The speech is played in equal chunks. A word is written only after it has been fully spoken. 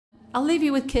I'll leave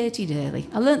you with Katy, Daly.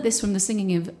 I learnt this from the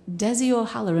singing of Desi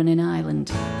O'Halloran in Ireland.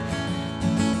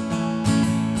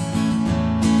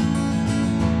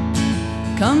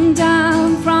 Come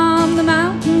down from the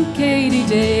mountain, Katy,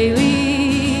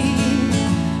 Daly.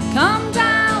 Come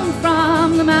down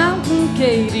from the mountain,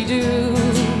 Katy, do.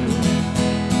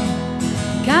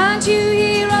 Can't you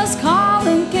hear us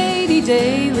calling, Katy,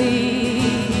 Daly?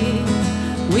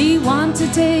 We want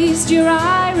to taste your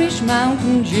Irish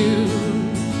Mountain Dew.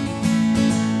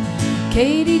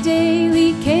 Katy,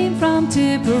 Daly came from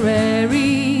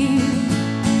Tipperary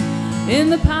in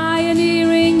the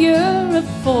pioneering year of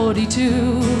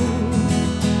 42.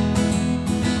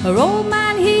 Her old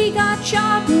man, he got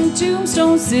shot in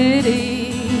Tombstone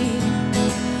City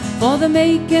for the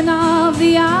making of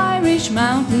the Irish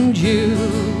Mountain Dew.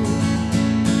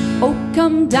 Oh,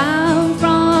 come down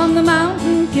from the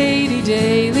mountain, Katy,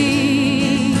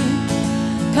 Daly.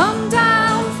 Come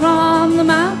down from the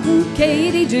mountain,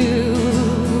 Katy, do.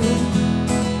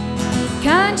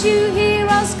 Can't you hear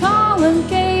us calling,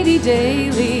 Katy,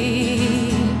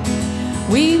 Daly?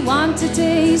 We want to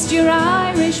taste your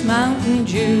Irish Mountain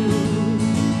Dew.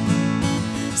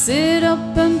 Sit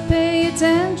up and pay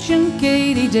attention,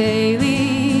 Katy,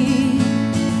 Daly.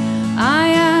 I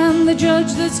am the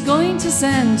judge that's going to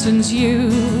sentence you.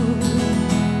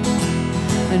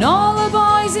 And all the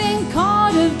boys in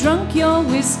court have drunk your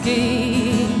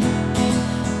whiskey,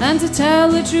 and to tell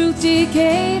the truth, dear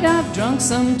Kate, I've drunk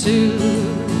some too.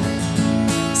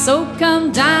 So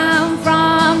come down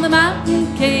from the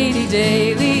mountain, Katy,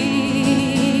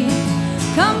 Daly.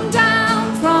 Come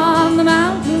down from the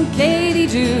mountain, Katy,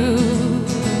 do.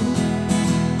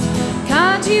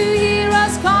 Can't you hear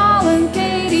us calling,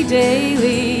 Katy,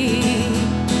 Daly?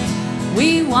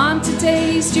 We want to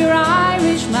taste your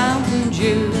Irish Mountain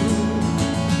Dew.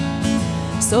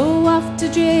 So off to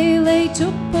jail they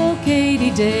took poor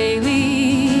Katy,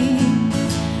 Daly,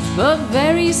 but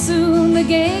very soon the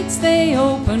gates they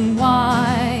opened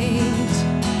wide.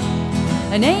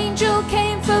 An angel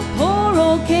came for poor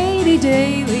old Katy,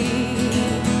 Daly,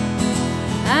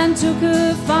 and took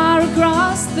her far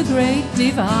across the Great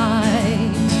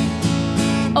Divide.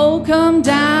 Oh, come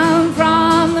down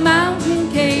from the mountain,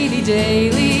 Katy,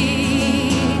 Daly.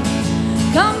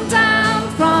 Come down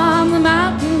from the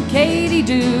mountain, Katy,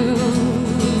 do.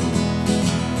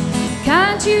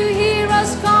 Can't you hear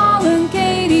us calling,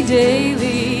 Katy,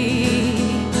 Daly?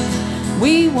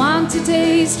 We want to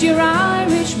taste your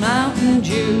Irish Mountain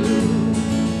Dew.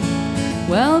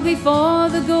 Well, before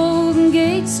the Golden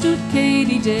Gate stood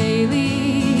Katy,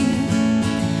 Daly.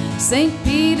 St.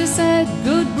 Peter said,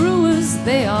 good brewers,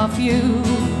 they are few.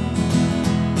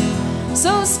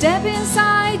 So step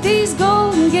inside these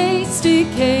Golden Gates, dear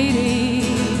Katy,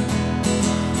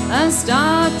 and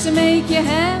start to make your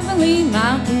heavenly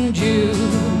Mountain Dew.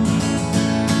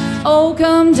 Oh,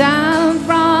 come down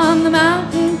from the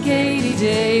mountain, Katy,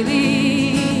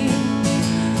 Daly.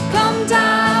 Come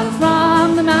down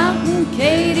from the mountain,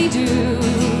 Katy, do.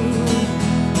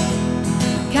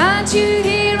 Can't you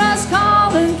hear us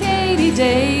calling, Katy,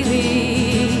 Daly?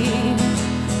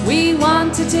 We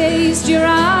want to taste your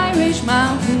Irish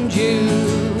Mountain Dew.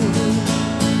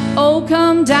 Oh,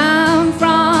 come down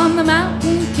from the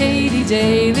mountain, Katy,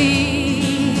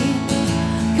 Daly.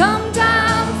 Come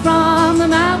down from the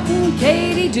mountain,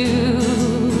 Katy, do.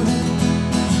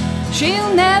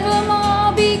 She'll never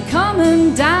more be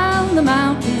coming down the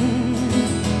mountain.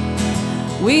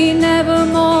 We never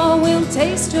more will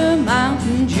taste her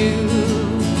Mountain Dew.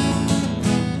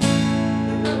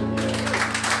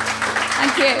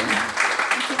 Thank you.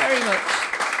 Thank you very much.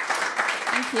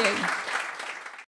 Thank you.